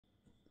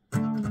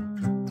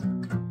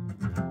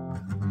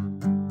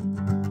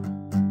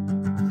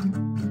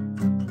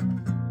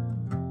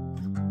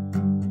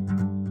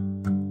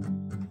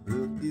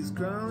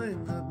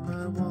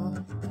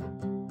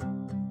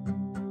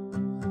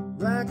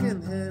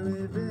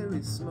very,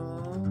 very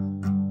small.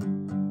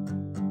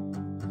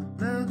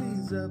 Now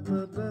he's up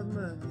above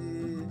my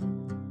head,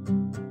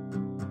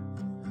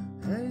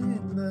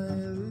 hanging by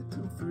a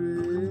little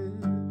thread.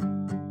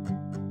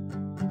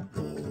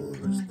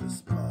 Boris the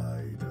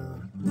Spider,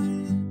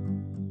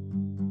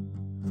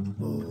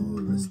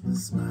 Boris the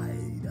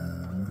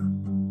Spider.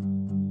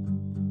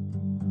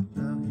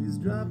 Now he's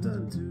dropped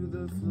onto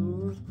the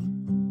floor,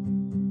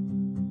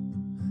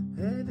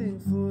 heading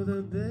for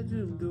the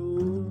bedroom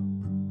door.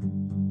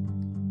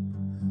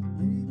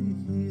 Maybe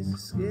he's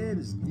as scared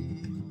as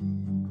me.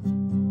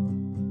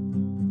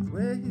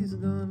 Where he's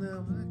gone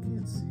now I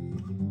can't see.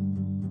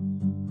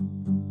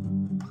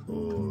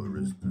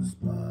 Boris the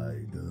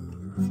Spider,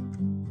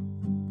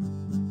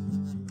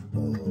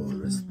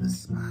 Boris the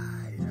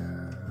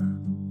Spider.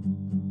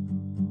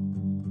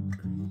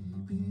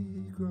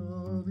 Creepy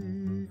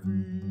crawly,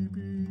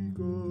 creepy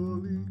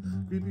crawly,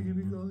 creepy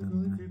creepy crawly,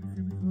 crawly, creepy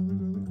creepy crawly,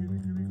 crawly, creepy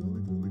creepy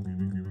crawly, crawly,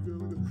 creepy creepy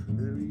crawly.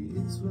 There he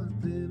is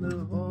swapped in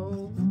a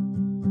hall,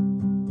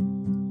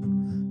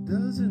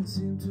 doesn't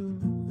seem to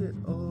move at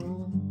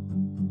all.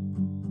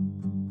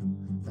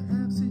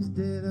 Perhaps he's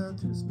dead, I'll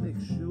just make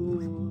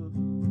sure.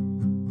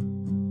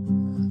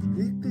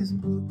 Pick this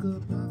book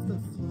up off the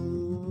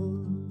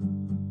floor.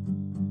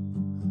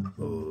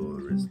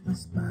 Boris the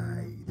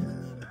Spider.